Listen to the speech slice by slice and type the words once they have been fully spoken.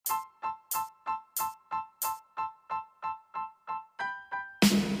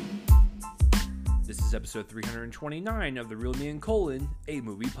is episode 329 of the Real Me and Colin, a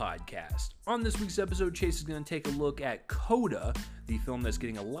movie podcast. On this week's episode, Chase is going to take a look at Coda, the film that's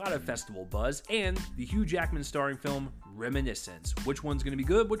getting a lot of festival buzz, and the Hugh Jackman starring film Reminiscence. Which one's going to be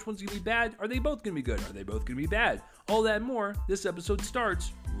good? Which one's going to be bad? Are they both going to be good? Are they both going to be bad? All that and more. This episode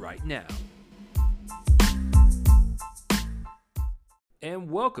starts right now.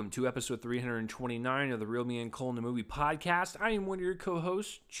 And welcome to episode 329 of the Real Me and Colin the Movie podcast. I am one of your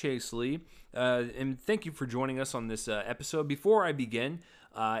co-hosts, Chase Lee, and thank you for joining us on this episode. Before I begin,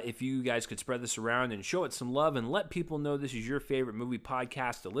 if you guys could spread this around and show it some love and let people know this is your favorite movie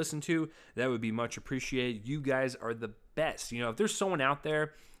podcast to listen to, that would be much appreciated. You guys are the best. If there's someone out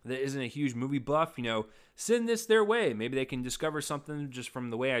there that isn't a huge movie buff, send this their way. Maybe they can discover something just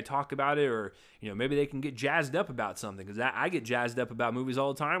from the way I talk about it, or, maybe they can get jazzed up about something, because I get jazzed up about movies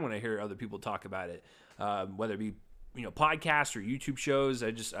all the time when I hear other people talk about it, whether it be, podcasts or YouTube shows.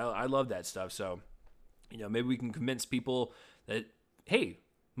 I love that stuff. So, maybe we can convince people that, hey,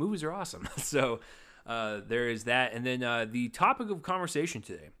 movies are awesome. So there is that. And then the topic of conversation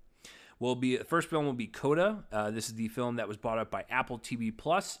today the first film will be Coda. This is the film that was brought up by Apple TV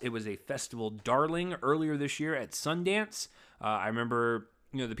Plus. It was a festival darling earlier this year at Sundance. I remember,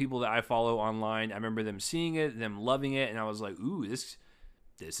 the people that I follow online, I remember them seeing it, them loving it, and I was like, ooh, this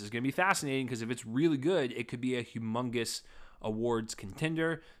is going to be fascinating, because if it's really good, it could be a humongous awards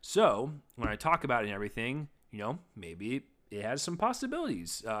contender. So when I talk about it and everything, maybe it has some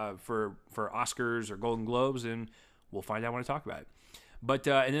possibilities for Oscars or Golden Globes, and we'll find out when I talk about it. But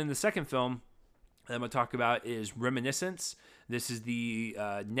and then the second film that I'm going to talk about is Reminiscence. This is the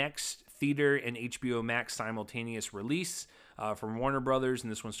next theater and HBO Max simultaneous release from Warner Brothers,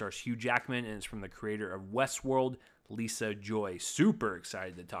 and this one stars Hugh Jackman, and it's from the creator of Westworld, Lisa Joy. Super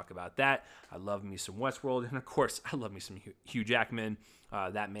excited to talk about that. I love me some Westworld, and of course, I love me some Hugh Jackman.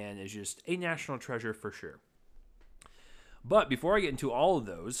 That man is just a national treasure for sure. But before I get into all of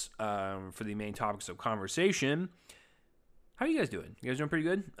those, for the main topics of conversation, how are you guys doing? You guys doing pretty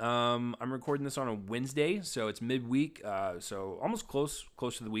good? I'm recording this on a Wednesday, so it's midweek, so almost close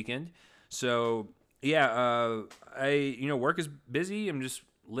to the weekend. So yeah, work is busy. I'm just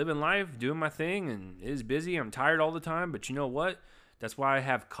living life, doing my thing, and it is busy. I'm tired all the time, but you know what? That's why I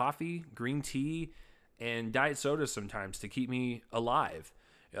have coffee, green tea, and diet soda sometimes to keep me alive.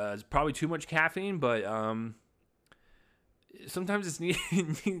 It's probably too much caffeine, but sometimes it's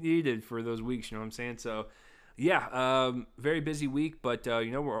needed for those weeks. You know what I'm saying? So yeah, very busy week, but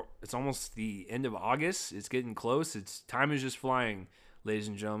it's almost the end of August. It's getting close. Time is just flying, ladies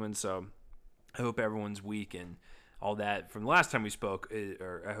and gentlemen. So I hope everyone's week and all that from the last time we spoke,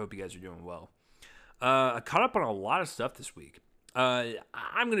 or I hope you guys are doing well. I caught up on a lot of stuff this week. I'm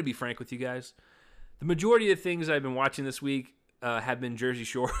going to be frank with you guys. The majority of things I've been watching this week have been Jersey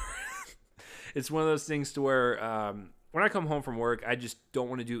Shore. It's one of those things to where when I come home from work, I just don't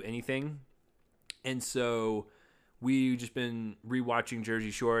want to do anything. And so we've just been rewatching Jersey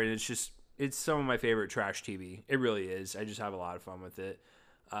Shore, and it's some of my favorite trash TV. It really is. I just have a lot of fun with it.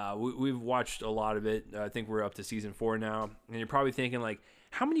 We've watched a lot of it. I think we're up to season 4 now. And you're probably thinking, like,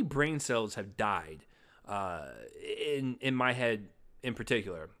 how many brain cells have died in my head in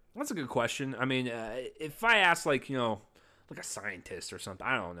particular? That's a good question. I mean, if I ask, like a scientist or something,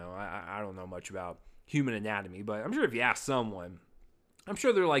 I don't know. I don't know much about human anatomy, but I'm sure if you ask someone, I'm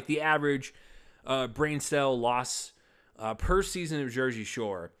sure they're like the average brain cell loss per season of Jersey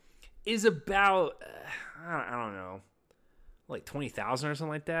Shore is about, I don't know, like 20,000 or something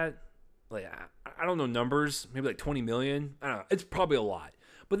like that. Like, I don't know numbers, maybe like 20 million. I don't know. It's probably a lot.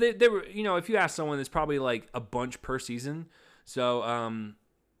 But they were, if you ask someone, it's probably like a bunch per season. So,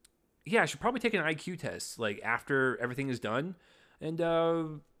 yeah, I should probably take an IQ test, like, after everything is done. And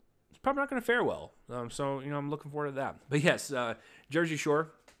it's probably not going to fare well. So, I'm looking forward to that. But yes, Jersey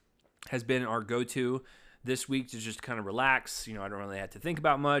Shore has been our go-to this week to just kind of relax. I don't really have to think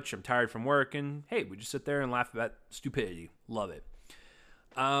about much. I'm tired from work, and hey, we just sit there and laugh about stupidity. Love it.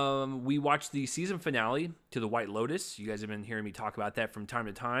 We watched the season finale to The White Lotus. You guys have been hearing me talk about that from time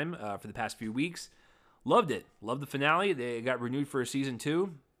to time for the past few weeks. Loved it. Loved the finale. They got renewed for a season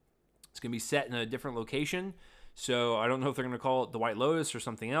 2. It's going to be set in a different location. So I don't know if they're going to call it The White Lotus or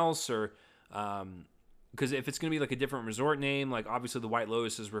something else, or because if it's going to be like a different resort name, like obviously the White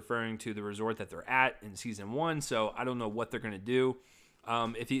Lotus is referring to the resort that they're at in season 1. So I don't know what they're going to do.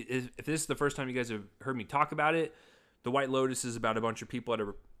 If this is the first time you guys have heard me talk about it, the White Lotus is about a bunch of people at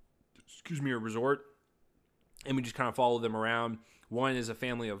a resort, and we just kind of follow them around. One is a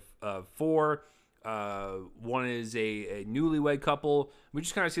family of 4. One is a newlywed couple. We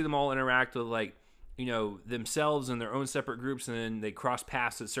just kind of see them all interact with themselves and their own separate groups, and then they cross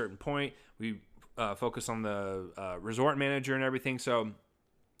paths at a certain point. We focus on the resort manager and everything. So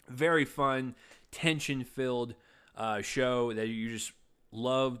very fun, tension-filled show that you just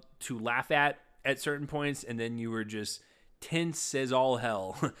love to laugh at certain points, and then you were just tense as all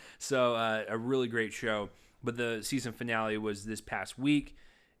hell. So a really great show. But the season finale was this past week,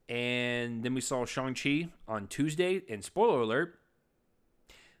 and then we saw Shang-Chi on Tuesday. And spoiler alert,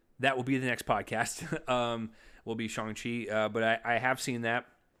 that will be the next podcast. Will be Shang-Chi, but I have seen that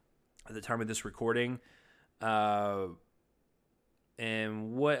at the time of this recording. And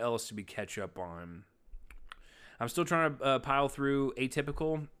what else did we catch up on? I'm still trying to pile through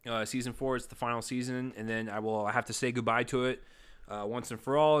Atypical. Season 4 is the final season, and then I will have to say goodbye to it once and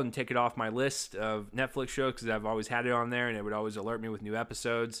for all and take it off my list of Netflix shows because I've always had it on there, and it would always alert me with new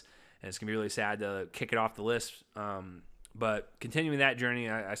episodes, and it's going to be really sad to kick it off the list. But continuing that journey,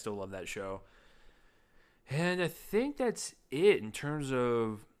 I still love that show. And I think that's it in terms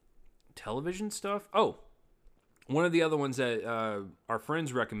of television stuff. Oh, one of the other ones that our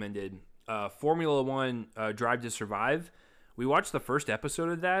friends recommended, Formula One Drive to Survive. We watched the first episode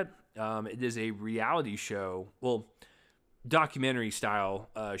of that. It is a reality show, well, documentary style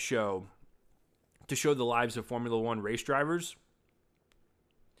show to show the lives of Formula One race drivers.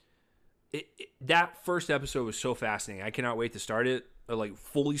 That first episode was so fascinating. I cannot wait to start it, or like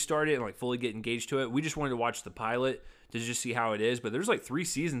fully start it and like fully get engaged to it. We just wanted to watch the pilot to just see how it is, but there's like 3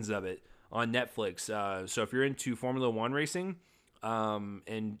 seasons of it on Netflix. So if you're into Formula One racing,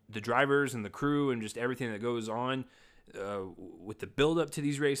 and the drivers and the crew and just everything that goes on with the build up to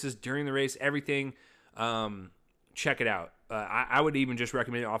these races, during the race, everything, check it out. I would even just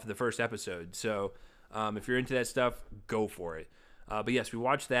recommend it off of the first episode. So if you're into that stuff, go for it. But yes, we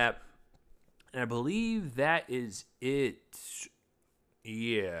watched that, and I believe that is it.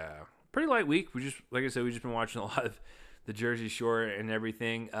 Yeah, pretty light week. We just, like I said, we've just been watching a lot of the Jersey Shore and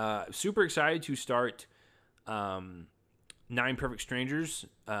everything. Super excited to start 9 Perfect Strangers,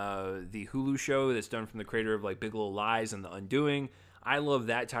 the Hulu show that's done from the creator of like Big Little Lies and The Undoing. I love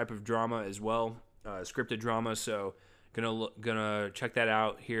that type of drama as well, scripted drama. So gonna check that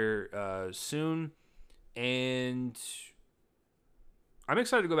out here soon, and I'm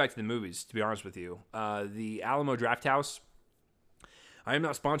excited to go back to the movies. To be honest with you, the Alamo Drafthouse. I am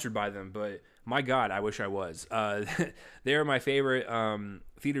not sponsored by them, but my God, I wish I was. They are my favorite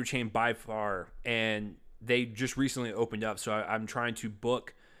theater chain by far, and they just recently opened up, so I'm trying to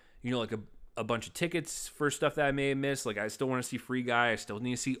book, like a bunch of tickets for stuff that I may have missed. Like, I still want to see Free Guy. I still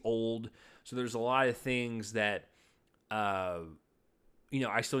need to see Old. So there's a lot of things that, I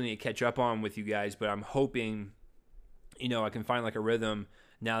still need to catch up on with you guys, but I'm hoping, I can find like a rhythm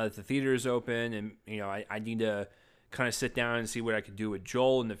now that the theater is open, and, I need to kind of sit down and see what I could do with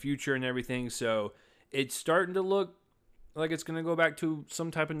Joel in the future and everything. So it's starting to look like it's going to go back to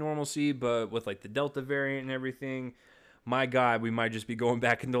some type of normalcy, but with like the Delta variant and everything, my God, we might just be going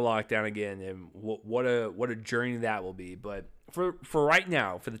back into lockdown again. And what a journey that will be. But for right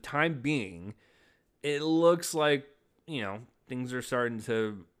now, for the time being, it looks like, things are starting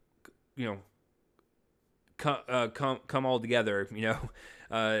to, come all together,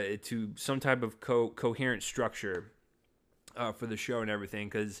 to some type of coherent structure for the show and everything,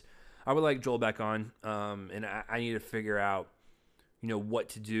 because I would like Joel back on, and I need to figure out, what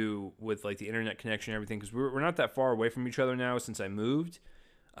to do with like the internet connection and everything, because we're not that far away from each other now since I moved.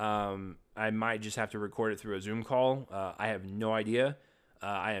 I might just have to record it through a Zoom call. I have no idea.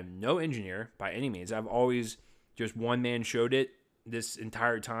 I am no engineer by any means. I've always just one-man showed it this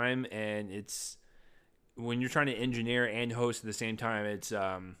entire time, and it's, when you're trying to engineer and host at the same time, it's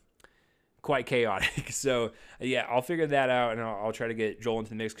quite chaotic. So yeah, I'll figure that out, and I'll try to get Joel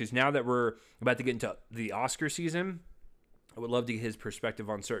into the mix, because now that we're about to get into the Oscar season, I would love to get his perspective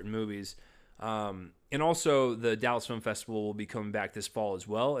on certain movies. And also the Dallas Film Festival will be coming back this fall as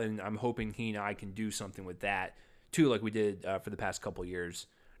well, and I'm hoping he and I can do something with that too, like we did for the past couple years.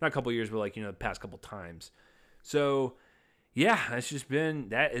 Not couple years, but like, the past couple times. So yeah,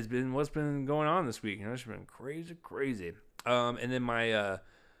 that has been what's been going on this week. It's been crazy. And then my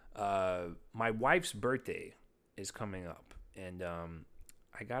wife's birthday is coming up, and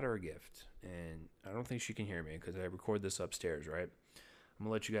I got her a gift, and I don't think she can hear me because I record this upstairs, right? I'm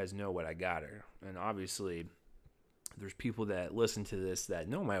gonna let you guys know what I got her, and obviously, there's people that listen to this that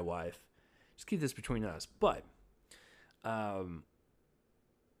know my wife. Just keep this between us, but I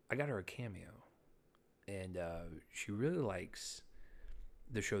got her a Cameo. And she really likes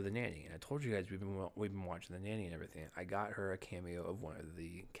the show The Nanny. And I told you guys we've been watching The Nanny and everything. I got her a cameo of one of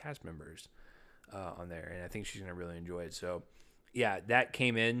the cast members on there, and I think she's gonna really enjoy it. So yeah, that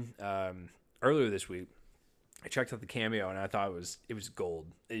came in earlier this week. I checked out the Cameo and I thought it was gold.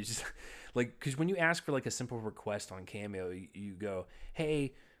 It's just like, because when you ask for like a simple request on Cameo, you go,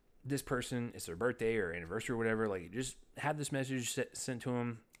 hey, this person, it's their birthday or anniversary or whatever, like just have this message sent to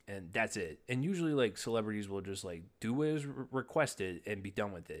them and that's it. And usually like celebrities will just like do what is requested and be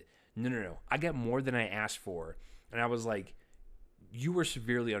done with it. No. I got more than I asked for. And I was like, you were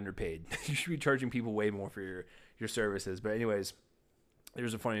severely underpaid. You should be charging people way more for your services. But anyways,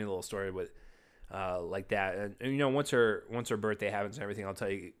 there's a funny little story with like that. And you know, once her birthday happens and everything, I'll tell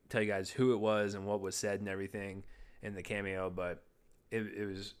you guys who it was and what was said and everything in the Cameo. But it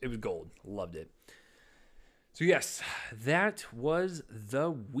was gold. Loved it. So yes, that was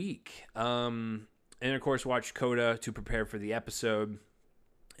the week. And of course, watched Coda to prepare for the episode,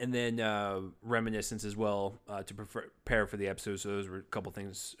 and then Reminiscence as well to prepare for the episode. So those were a couple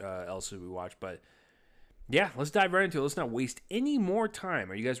things else that we watched. But yeah, let's dive right into it. Let's not waste any more time.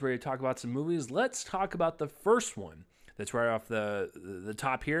 Are you guys ready to talk about some movies? Let's talk about the first one that's right off the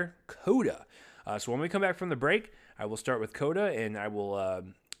top here, Coda. So when we come back from the break, I will start with Coda, and I will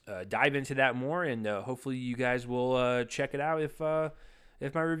dive into that more, and hopefully you guys will check it out if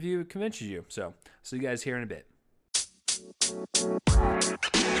my review convinces you. So see you guys here in a bit.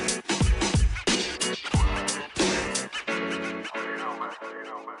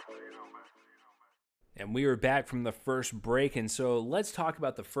 And we are back from the first break, and so let's talk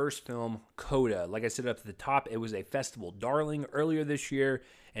about the first film, Coda. Like I said up at the top, it was a festival darling earlier this year,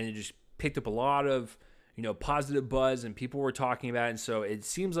 and it just picked up a lot of, you know, positive buzz, and people were talking about it, and so it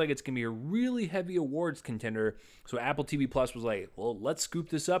seems like it's going to be a really heavy awards contender. So Apple TV Plus was like, well, let's scoop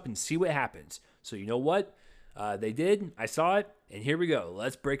this up and see what happens. So you know what? They did. I saw it, and here we go.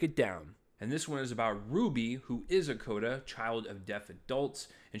 Let's break it down. And this one is about Ruby, who is a coda, child of deaf adults,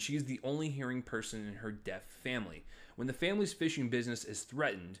 and she is the only hearing person in her deaf family. When the family's fishing business is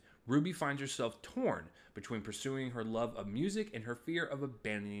threatened, Ruby finds herself torn between pursuing her love of music and her fear of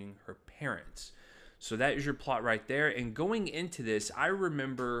abandoning her parents. So that is your plot right there. And going into this, I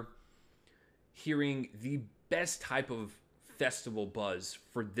remember hearing the best type of festival buzz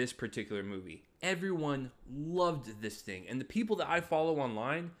for this particular movie. Everyone loved this thing, and the people that I follow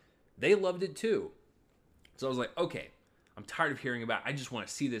online, they loved it too. So I was like, okay, I'm tired of hearing about it. I just want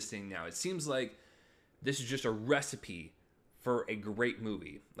to see this thing now. It seems like this is just a recipe for a great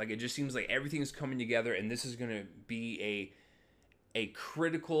movie. Like, it just seems like everything's coming together, and this is going to be a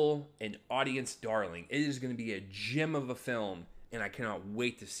critical and audience darling. It is going to be a gem of a film, and I cannot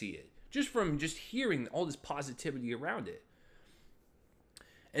wait to see it. Just from just hearing all this positivity around it.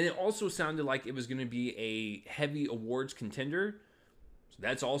 And it also sounded like it was going to be a heavy awards contender. So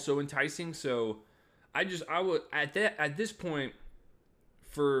that's also enticing. So I would at this point,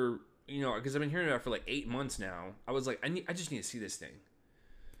 for, you know, because I've been hearing about it for like 8 months now, I was like, I just need to see this thing.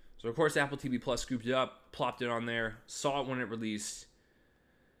 So of course Apple TV Plus scooped it up, plopped it on there, saw it when it released.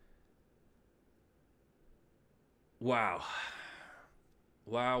 Wow.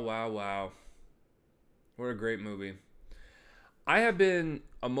 Wow. What a great movie. I have been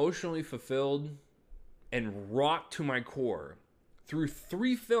emotionally fulfilled and rocked to my core through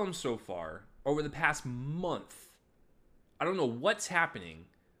 3 films so far over the past month. I don't know what's happening,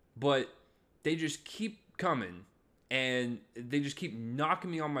 but they just keep coming and they just keep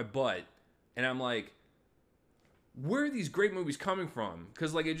knocking me on my butt. And I'm like, where are these great movies coming from?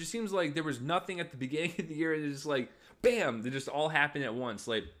 Because like, it just seems like there was nothing at the beginning of the year. And it's just like, bam, they just all happened at once.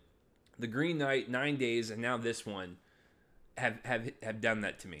 Like The Green Knight, 9 Days, and now this one have done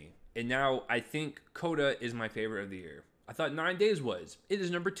that to me. And now I think Coda is my favorite of the year. I thought 9 Days was. It is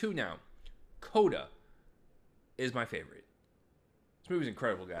number 2 now. Coda is my favorite. This movie's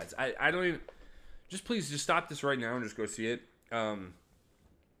incredible, guys. I don't even... Just please, just stop this right now and just go see it.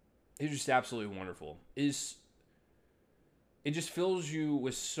 It's just absolutely wonderful. It just fills you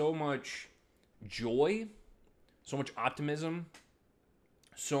with so much joy, so much optimism,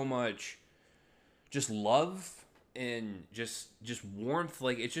 so much just love, and just warmth.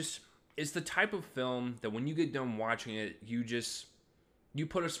 Like, it's the type of film that when you get done watching it, you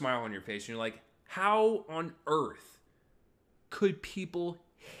put a smile on your face and you're like, how on earth could people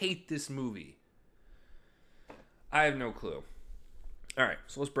hate this movie? I have no clue. All right,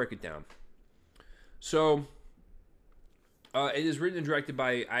 so let's break it down. So it is written and directed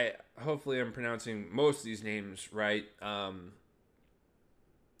by, hopefully I'm pronouncing most of these names right.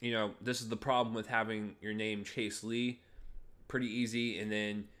 You know, this is the problem with having your name Chase Lee. Pretty easy, and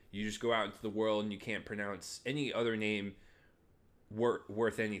then you just go out into the world and you can't pronounce any other name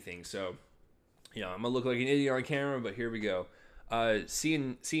worth anything. So, you know, I'm gonna look like an idiot on camera, but here we go.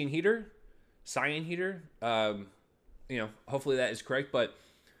 Cyan Heater. You know, hopefully that is correct. But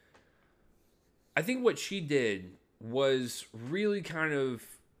I think what she did was really kind of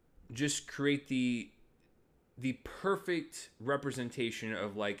just create the perfect representation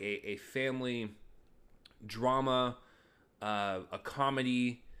of like a family drama, a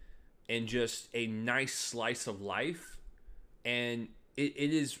comedy, and just a nice slice of life. And it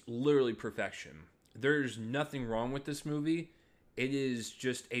is literally perfection. There's nothing wrong with this movie. It is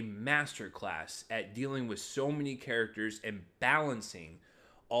just a masterclass at dealing with so many characters and balancing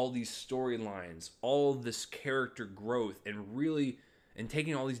all these storylines, all this character growth, and really and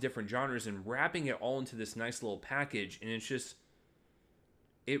taking all these different genres and wrapping it all into this nice little package. And it's just,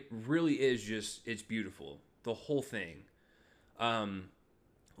 it really is just, it's beautiful, the whole thing. um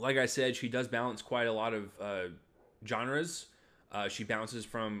like I said, she does balance quite a lot of genres. She bounces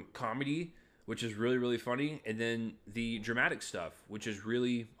from comedy, which is really really funny, and then the dramatic stuff, which is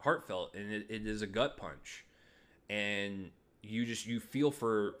really heartfelt, and it is a gut punch. And you feel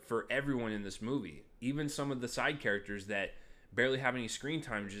for everyone in this movie, even some of the side characters that barely have any screen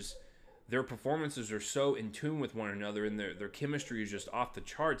time. Just their performances are so in tune with one another, and their chemistry is just off the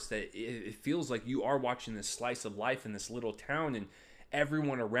charts, that it feels like you are watching this slice of life in this little town, and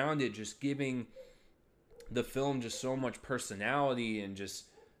everyone around it just giving the film just so much personality, and just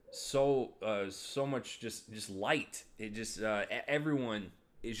so much just light. It just everyone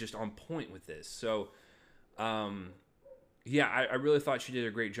is just on point with this. So yeah, I really thought she did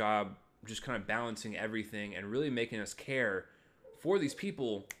a great job just kind of balancing everything and really making us care for these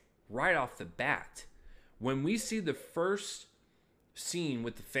people right off the bat. When we see the first scene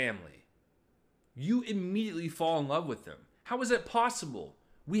with the family, you immediately fall in love with them. How is that possible?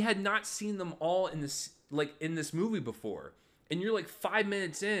 We had not seen them all in this movie before. And you're like 5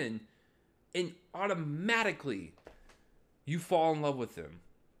 minutes in, and automatically you fall in love with them.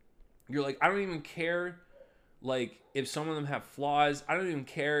 You're like, I don't even care like if some of them have flaws. I don't even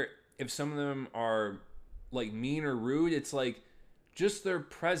care if some of them are like mean or rude. It's like just their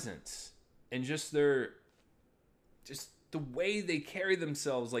presence and just the way they carry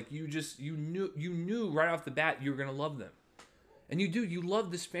themselves. Like you knew right off the bat you were gonna love them. And you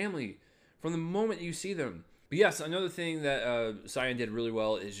love this family from the moment you see them. But yes, another thing that Cyan did really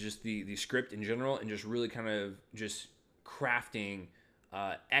well is just the script in general, and just really kind of just crafting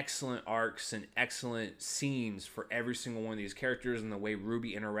excellent arcs and excellent scenes for every single one of these characters, and the way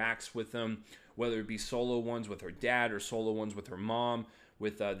Ruby interacts with them, whether it be solo ones with her dad or solo ones with her mom,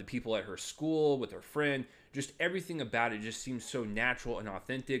 with the people at her school, with her friend. Just everything about it just seems so natural and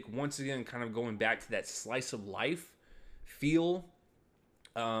authentic. Once again, kind of going back to that slice of life feel,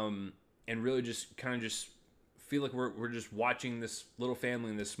 and really just kind of just feel like we're just watching this little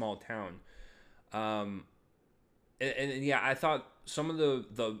family in this small town. And yeah, I thought some of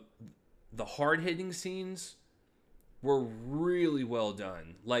the hard hitting scenes were really well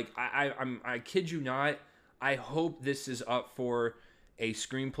done. Like I kid you not, I hope this is up for a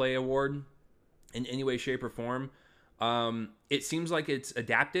screenplay award in any way, shape, or form. It seems like it's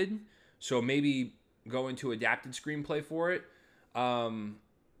adapted, so maybe go into adapted screenplay for it.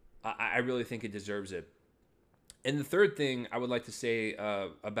 I really think it deserves it. And the third thing I would like to say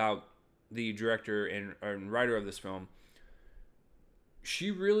about the director and writer of this film,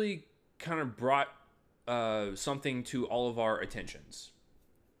 she really kind of brought something to all of our attentions.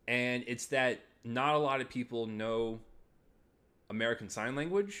 And it's that not a lot of people know American Sign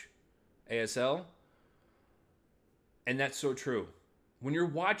Language, ASL. And that's so true. When you're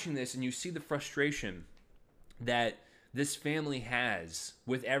watching this and you see the frustration that this family has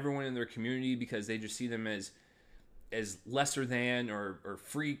with everyone in their community, because they just see them as lesser than, or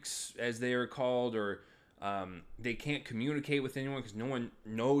freaks as they are called, or they can't communicate with anyone because no one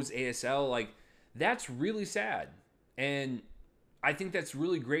knows ASL. Like, that's really sad. And I think that's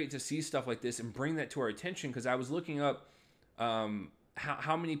really great to see stuff like this and bring that to our attention, because I was looking up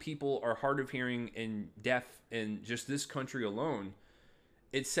how many people are hard of hearing and deaf in just this country alone.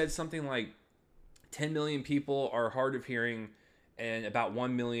 It said something like 10 million people are hard of hearing, and about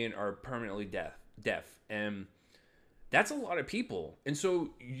 1 million are permanently deaf. And that's a lot of people. And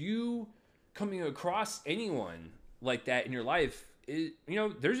so you coming across anyone like that in your life,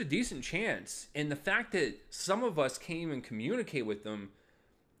 there's a decent chance. And the fact that some of us can't even communicate with them,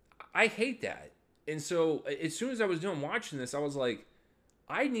 I hate that. And so as soon as I was done watching this, I was like,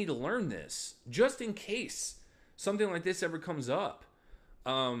 I need to learn this just in case something like this ever comes up.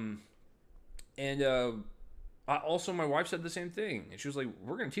 Also, my wife said the same thing, and she was like,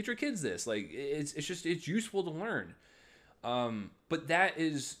 "We're gonna teach our kids this. Like, it's useful to learn." But that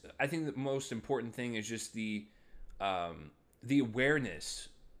is, I think, the most important thing is just the awareness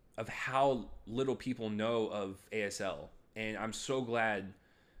of how little people know of ASL, and I'm so glad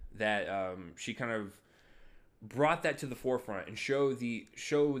that she kind of brought that to the forefront and show the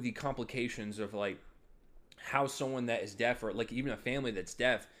complications of like how someone that is deaf, or like even a family that's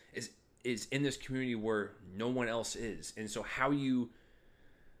deaf, is in this community where no one else is. And so how do you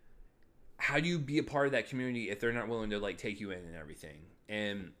be a part of that community if they're not willing to like take you in and everything?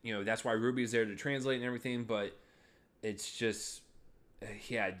 And you know, that's why Ruby is there to translate and everything. But it's just,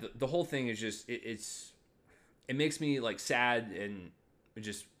 yeah, the whole thing is just it makes me like sad and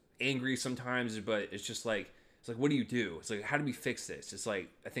just angry sometimes. But it's just like, what do you do? It's like, how do we fix this? It's like,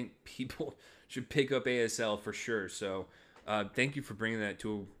 I think people should pick up ASL for sure. So thank you for bringing that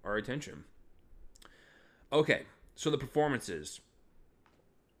to our attention. Okay, so the performances.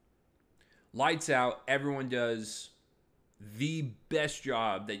 Lights out. Everyone does the best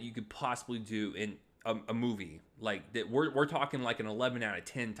job that you could possibly do in a movie. Like that, we're talking like an 11 out of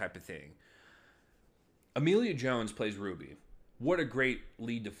 10 type of thing. Emilia Jones plays Ruby. What a great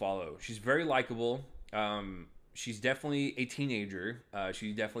lead to follow. She's very likable. She's definitely a teenager.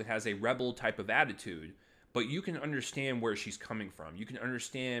 She definitely has a rebel type of attitude, but you can understand where she's coming from. You can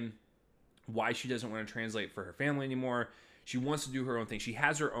understand why she doesn't want to translate for her family anymore. She wants to do her own thing. She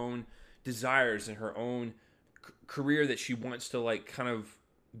has her own desires and her own career that she wants to like kind of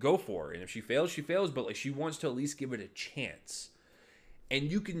go for. And if she fails, she fails, but like she wants to at least give it a chance.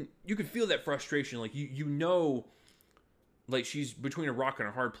 And you can feel that frustration. Like you know, like she's between a rock and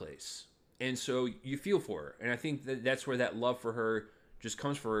a hard place. And so you feel for her. And I think that's where that love for her just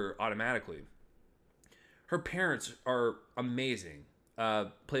comes for her automatically. Her parents are amazing.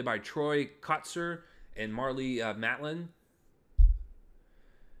 Played by Troy Kotsur and Marlee Matlin.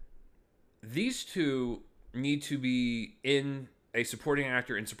 These two need to be in a supporting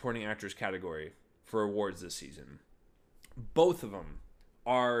actor and supporting actress category for awards this season. Both of them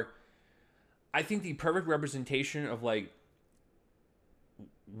are, I think, the perfect representation of like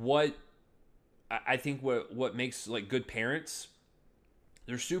what I think what makes like good parents.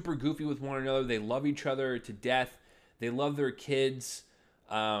 They're super goofy with one another. They love each other to death. They love their kids.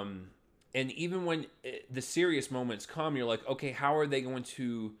 And even when the serious moments come, you're like, okay, how are they going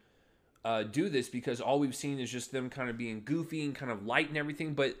to do this? Because all we've seen is just them kind of being goofy and kind of light and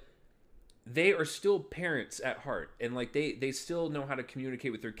everything. But they are still parents at heart. And like they still know how to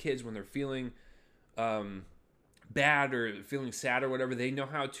communicate with their kids when they're feeling bad or feeling sad or whatever. They know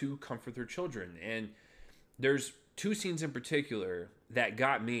how to comfort their children. And there's two scenes in particular that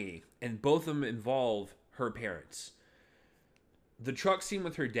got me, and both of them involve her parents. The truck scene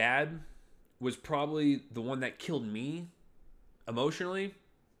with her dad was probably the one that killed me emotionally.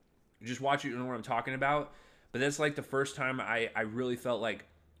 Just watch it, you know what I'm talking about. But that's like the first time I really felt like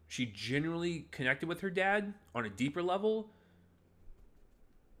she genuinely connected with her dad on a deeper level.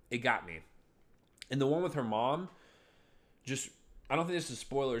 It got me. And the one with her mom, just, I don't think this is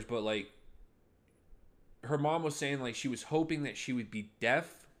spoilers, but like her mom was saying like she was hoping that she would be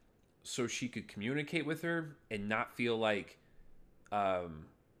deaf so she could communicate with her and not feel like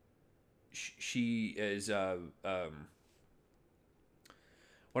she is what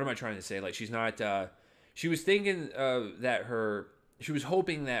am I trying to say? Like she's not she was thinking that she was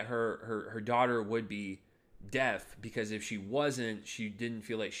hoping that her daughter would be deaf, because if she wasn't, she didn't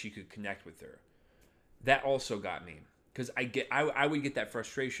feel like she could connect with her. That also got me, because I would get that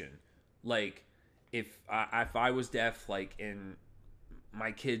frustration. Like if I was deaf, like, and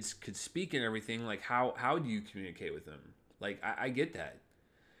my kids could speak and everything, like how do you communicate with them? Like I get that.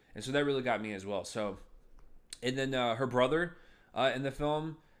 And so that really got me as well. So, and then her brother in the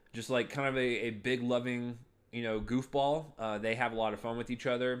film, just like kind of a big loving, you know, goofball. They have a lot of fun with each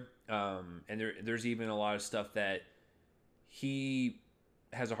other. And there's even a lot of stuff that he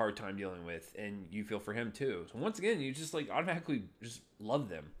has a hard time dealing with, and you feel for him too. So once again, you just like automatically just love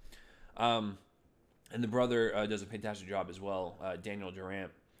them. And the brother does a fantastic job as well, Daniel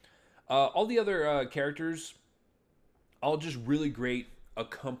Durant. All the other characters, all just really great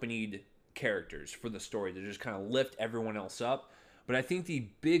accompanied characters for the story to just kind of lift everyone else up. But I think the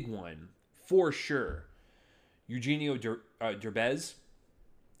big one, for sure, Eugenio Derbez.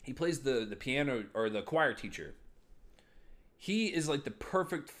 He plays the piano or the choir teacher. He is like the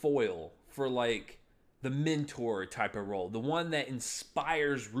perfect foil for like the mentor type of role, the one that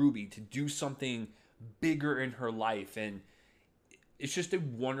inspires Ruby to do something bigger in her life. And it's just a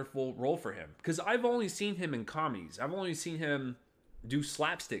wonderful role for him, because I've only seen him in comedies. I've only seen him do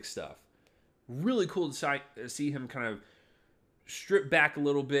slapstick stuff. Really cool to see him kind of strip back a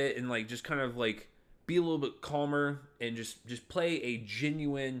little bit and like just kind of like be a little bit calmer and just play a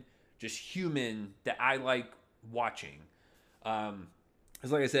genuine, just human that I like watching.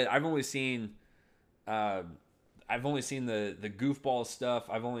 Because like I said, I've only seen I I've only seen the goofball stuff.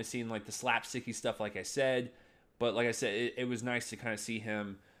 I've only seen like the slapsticky stuff, like I said. But like I said, it was nice to kind of see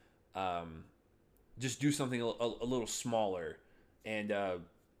him just do something a little smaller. And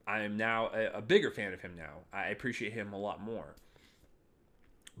I am now a bigger fan of him now. I appreciate him a lot more.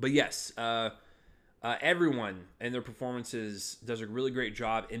 But yes, everyone in their performances does a really great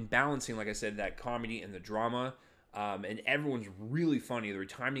job in balancing, like I said, that comedy and the drama. And everyone's really funny. The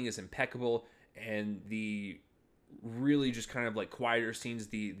timing is impeccable. And the really just kind of like quieter scenes,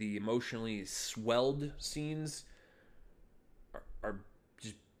 the emotionally swelled scenes are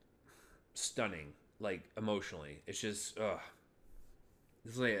just stunning, like emotionally. It's just,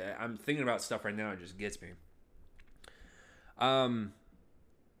 it's like I'm thinking about stuff right now. It just gets me.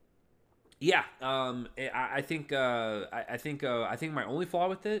 Yeah. I think my only flaw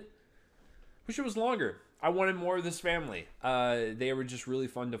with it, wish it was longer. I wanted more of this family. They were just really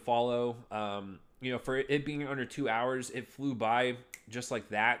fun to follow. For it being under 2 hours, it flew by just like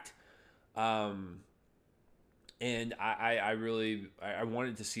that. And I really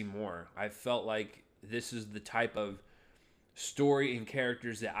wanted to see more. I felt like this is the type of story and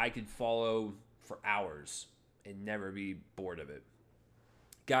characters that I could follow for hours and never be bored of it.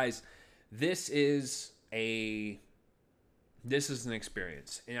 Guys, this is an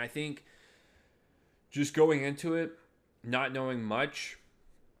experience. And I think just going into it, not knowing much,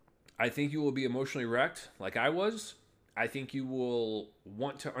 I think you will be emotionally wrecked like I was. I think you will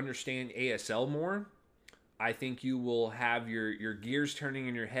want to understand ASL more. I think you will have your gears turning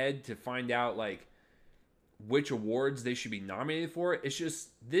in your head to find out like which awards they should be nominated for. It's just,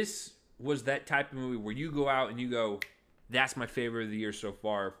 this was that type of movie where you go out and you go, that's my favorite of the year so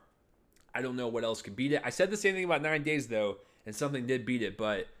far. I don't know what else could beat it. I said the same thing about 9 Days though, and something did beat it,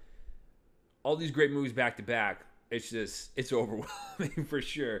 but all these great movies back to back, it's overwhelming for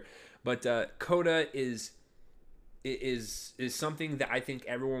sure. But Coda is something that I think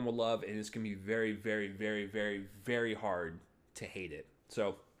everyone will love, and it's going to be very, very, very, very, very hard to hate it.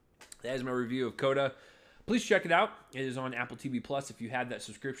 So that is my review of Coda. Please check it out. It is on Apple TV Plus if you have that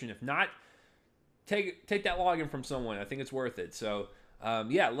subscription. If not, take that login from someone. I think it's worth it. So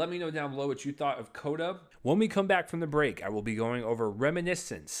let me know down below what you thought of Coda. When we come back from the break, I will be going over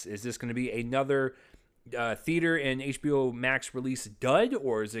Reminiscence. Is this going to be another theater and HBO Max release dud,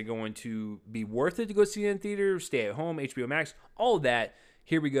 or is it going to be worth it to go see it in theater, stay at home, HBO Max, all of that?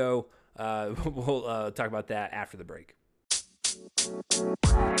 Here we go. We'll talk about that after the break.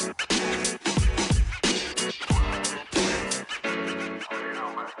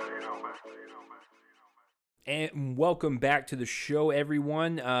 And welcome back to the show,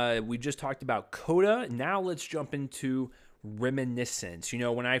 everyone. We just talked about Coda. Now let's jump into Reminiscence.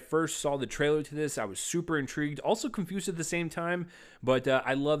 When I first saw the trailer to this, I was super intrigued, also confused at the same time, but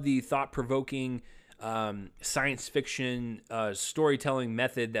I love the thought-provoking science fiction storytelling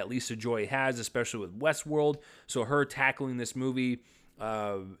method that Lisa Joy has, especially with Westworld. So her tackling this movie,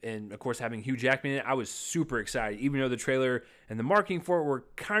 and of course having Hugh Jackman in it, I was super excited. Even though the trailer and the marketing for it were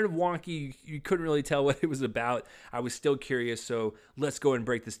kind of wonky, you couldn't really tell what it was about, I was still curious. So let's go and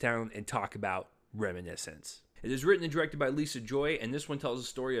break this down and talk about Reminiscence. It is written and directed by Lisa Joy, and this one tells the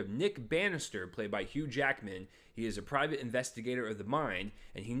story of Nick Bannister, played by Hugh Jackman. He is a private investigator of the mind,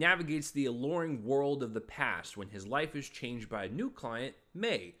 and he navigates the alluring world of the past when his life is changed by a new client,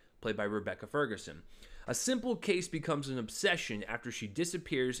 May, played by Rebecca Ferguson. A simple case becomes an obsession after she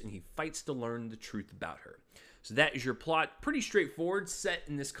disappears, and he fights to learn the truth about her. So that is your plot. Pretty straightforward, set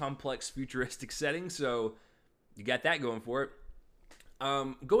in this complex futuristic setting, so you got that going for it.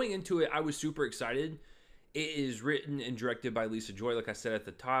 Going into it, I was super excited. It is written and directed by Lisa Joy, like I said at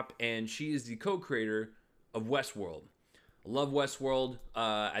the top, and she is the co-creator of Westworld. I love Westworld.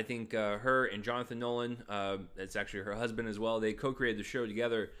 I think her and Jonathan Nolan, that's actually her husband as well, they co-created the show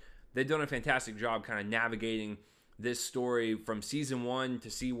together. They've done a fantastic job kind of navigating this story from season 1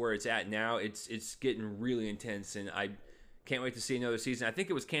 to see where it's at now. It's getting really intense, and I can't wait to see another season. I think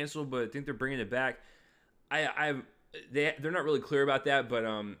it was canceled, but I think they're bringing it back. They're not really clear about that, but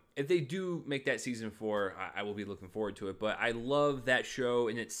if they do make that season 4, I will be looking forward to it. But I love that show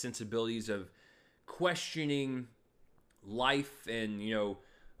and its sensibilities of questioning life and,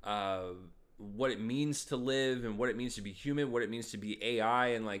 what it means to live and what it means to be human, what it means to be AI.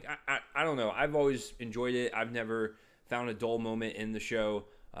 And I don't know. I've always enjoyed it. I've never found a dull moment in the show.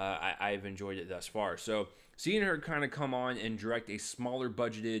 I've enjoyed it thus far. So seeing her kind of come on and direct a smaller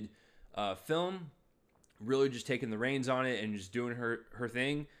budgeted film, really just taking the reins on it and just doing her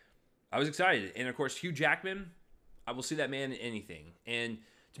thing, I was excited. And of course, Hugh Jackman, I will see that man in anything. And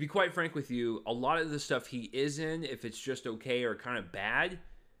to be quite frank with you, a lot of the stuff he is in, if it's just okay or kind of bad,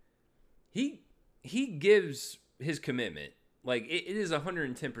 he gives his commitment. Like it is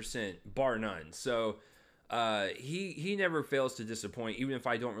 110% bar none. So he never fails to disappoint. Even if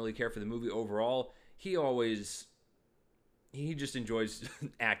I don't really care for the movie overall, he just enjoys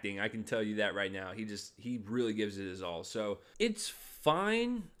acting. I can tell you that right now. He really gives it his all. So it's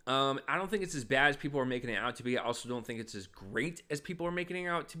fine. I don't think it's as bad as people are making it out to be. I also don't think it's as great as people are making it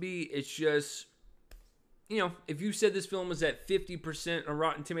out to be. It's just, if you said this film was at 50% on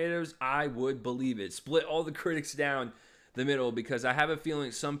Rotten Tomatoes, I would believe it. Split all the critics down the middle, because I have a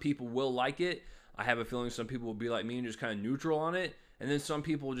feeling some people will like it. I have a feeling some people will be like me and just kind of neutral on it. And then some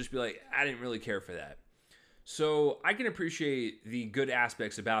people will just be like, I didn't really care for that. So I can appreciate the good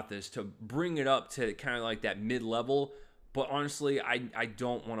aspects about this to bring it up to kind of like that mid-level. But honestly, I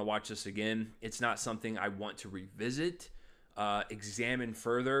don't want to watch this again. It's not something I want to revisit, examine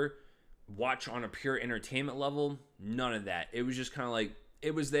further, watch on a pure entertainment level. None of that. It was just kind of like,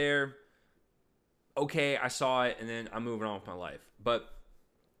 it was there. Okay, I saw it, and then I'm moving on with my life. But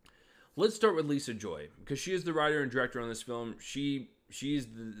let's start with Lisa Joy, because she is the writer and director on this film. She's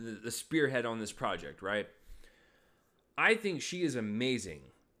the spearhead on this project, right? I think she is amazing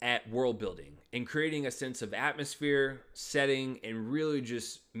at world building and creating a sense of atmosphere, setting, and really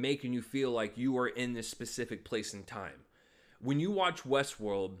just making you feel like you are in this specific place and time. When you watch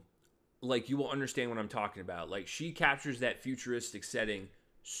Westworld, like, you will understand what I'm talking about. Like, she captures that futuristic setting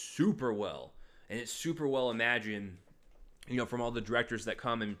super well. And it's super well imagined, from all the directors that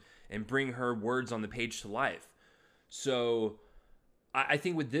come and bring her words on the page to life. So I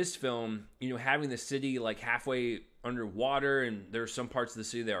think with this film, having the city like halfway underwater, and there are some parts of the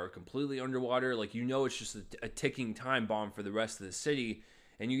city that are completely underwater, like, it's just a ticking time bomb for the rest of the city.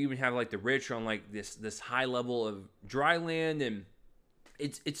 And you even have like the rich on like this high level of dry land, and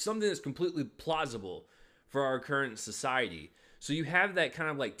it's something that's completely plausible for our current society. So you have that kind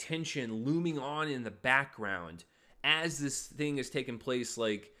of like tension looming on in the background as this thing is taking place,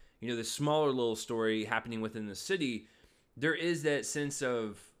 like, this smaller little story happening within the city. There is that sense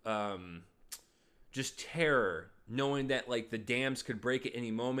of just terror, knowing that like the dams could break at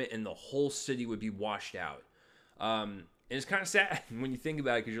any moment and the whole city would be washed out. And it's kind of sad when you think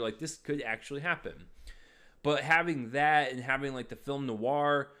about it, because you're like, this could actually happen. But having that and having like the film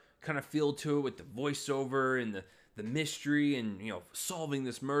noir kind of feel to it with the voiceover and the mystery and, solving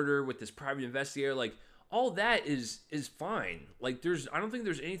this murder with this private investigator, like, all that is fine. Like, I don't think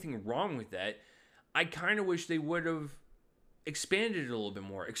there's anything wrong with that. I kind of wish they would have expanded it a little bit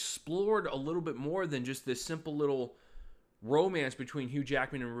more, explored a little bit more than just this simple little romance between Hugh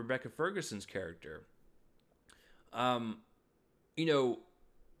Jackman and Rebecca Ferguson's character.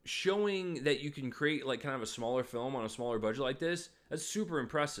 Showing that you can create like kind of a smaller film on a smaller budget like this, that's super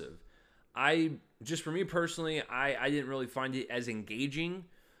impressive. For me personally, I didn't really find it as engaging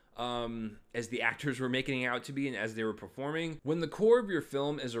as the actors were making it out to be and as they were performing. When the core of your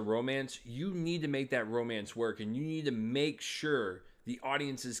film is a romance, you need to make that romance work, and you need to make sure the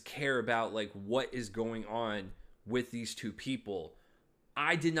audiences care about like what is going on with these two people.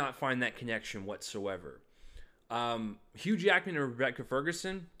 I did not find that connection whatsoever. Hugh Jackman and Rebecca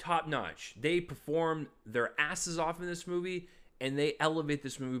Ferguson, top notch. They perform their asses off in this movie, and they elevate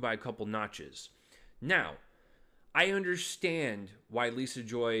this movie by a couple notches. Now, I understand why Lisa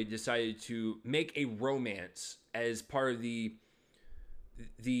Joy decided to make a romance as part of the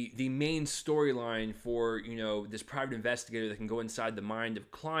main storyline for, this private investigator that can go inside the mind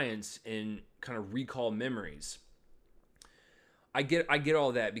of clients and kind of recall memories. I get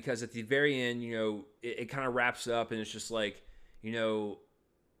all that, because at the very end, it kind of wraps up and it's just like,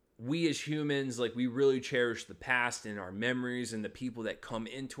 we as humans, like, we really cherish the past and our memories and the people that come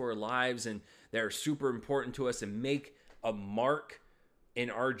into our lives and that are super important to us and make a mark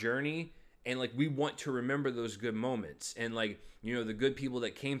in our journey. And like, we want to remember those good moments and like, the good people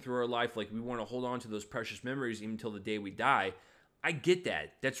that came through our life. Like, we want to hold on to those precious memories even till the day we die. I get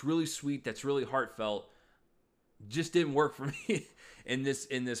that. That's really sweet. That's really heartfelt. Just didn't work for me in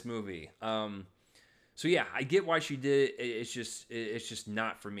this movie. So yeah, I get why she did it. It's just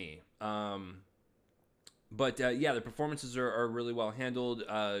not for me. But yeah, the performances are really well handled.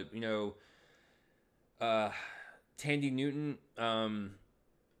 Tandy Newton,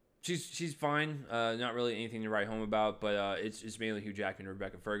 she's fine. Not really anything to write home about, but it's mainly Hugh Jackman and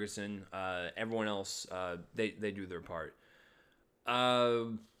Rebecca Ferguson. Everyone else, they do their part.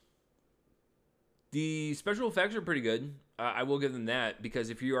 The special effects are pretty good. I will give them that, because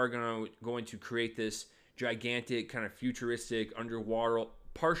if you are going to create this gigantic kind of futuristic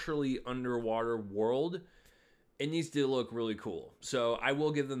partially underwater world, it needs to look really cool. So I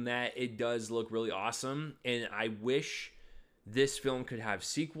will give them that. It does look really awesome, and I wish this film could have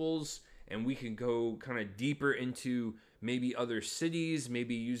sequels and we can go kind of deeper into maybe other cities,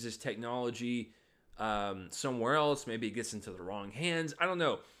 maybe use this technology somewhere else. Maybe it gets into the wrong hands. I don't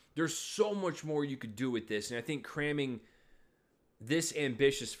know. There's so much more you could do with this, and I think cramming this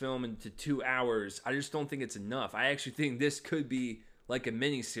ambitious film into 2 hours, I just don't think it's enough. I actually think this could be like a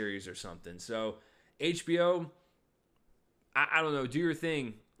mini series or something. So HBO, I don't know, do your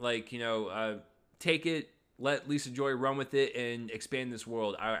thing. Like, take it, let Lisa Joy run with it, and expand this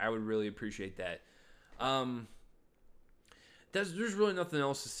world. I would really appreciate that. There's really nothing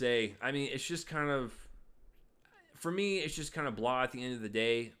else to say. I mean, it's just kind of, for me, it's just kind of blah at the end of the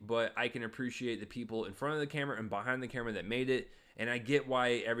day, but I can appreciate the people in front of the camera and behind the camera that made it, and I get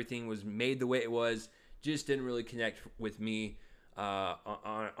why everything was made the way it was. Just didn't really connect with me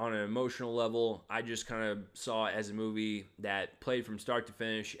on an emotional level. I just kind of saw it as a movie that played from start to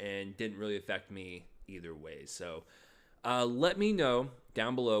finish and didn't really affect me either way. So let me know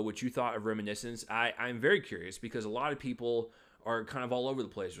down below what you thought of Reminiscence. I'm very curious because a lot of people are kind of all over the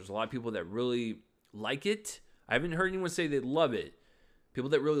place. There's a lot of people that really like it. I haven't heard anyone say they love it.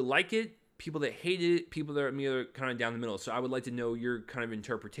 People that really like it, people that hate it, people that are kind of down the middle. So I would like to know your kind of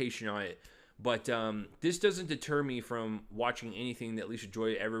interpretation on it. But this doesn't deter me from watching anything that Lisa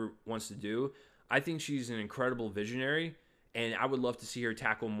Joy ever wants to do. I think she's an incredible visionary, and I would love to see her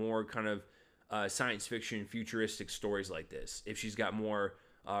tackle more kind of science fiction, futuristic stories like this. If she's got more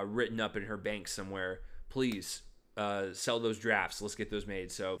written up in her bank somewhere, please sell those drafts. Let's get those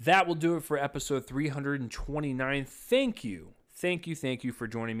made. So that will do it for episode 329. Thank you for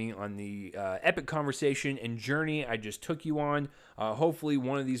joining me on the epic conversation and journey I just took you on. Hopefully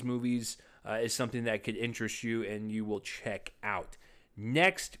one of these movies is something that could interest you and you will check out.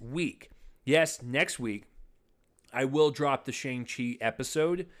 Next week, I will drop the Shang-Chi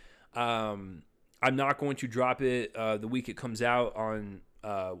episode. I'm not going to drop it the week it comes out on,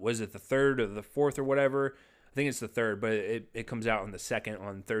 was it the 3rd or the 4th or whatever? I think it's the 3rd, but it comes out on the 2nd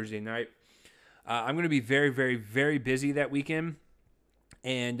on Thursday night. I'm going to be very, very, very busy that weekend,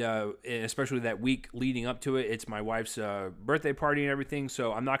 and especially that week leading up to it. It's my wife's birthday party and everything,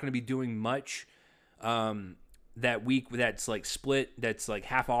 so I'm not going to be doing much that week. That's like split. That's like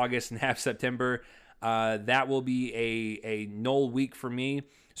half August and half September. That will be a null week for me.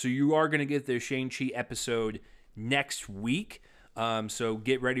 So you are going to get the Shang-Chi episode next week. So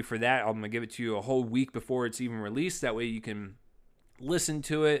get ready for that. I'm going to give it to you a whole week before it's even released. That way you can listen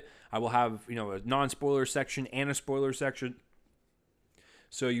to it. I will have, a non-spoiler section and a spoiler section.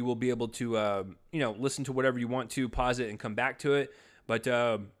 So you will be able to, listen to whatever you want to, pause it and come back to it. But,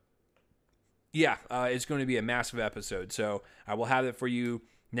 it's going to be a massive episode. So I will have it for you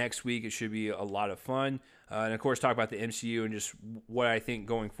next week. It should be a lot of fun. And, of course, talk about the MCU and just what I think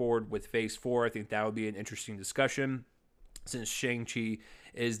going forward with Phase 4. I think that would be an interesting discussion since Shang-Chi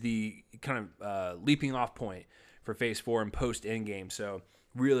is the kind of leaping off point for Phase 4 and post-Endgame. So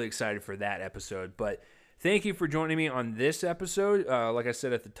really excited for that episode. But thank you for joining me on this episode. Like I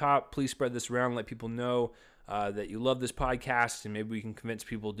said at the top, please spread this around. Let people know that you love this podcast, and maybe we can convince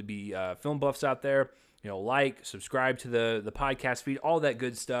people to be film buffs out there. Like, subscribe to the podcast feed, all that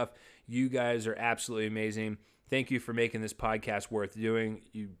good stuff. You guys are absolutely amazing. Thank you for making this podcast worth doing.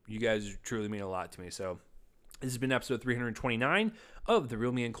 You guys truly mean a lot to me. So this has been episode 329 of the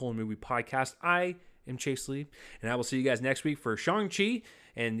Real Me and Colin Movie Podcast. I am Chase Lee, and I will see you guys next week for Shang-Chi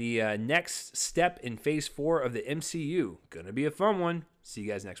and the next step in Phase 4 of the MCU. Gonna be a fun one. See you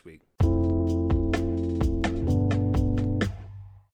guys next week.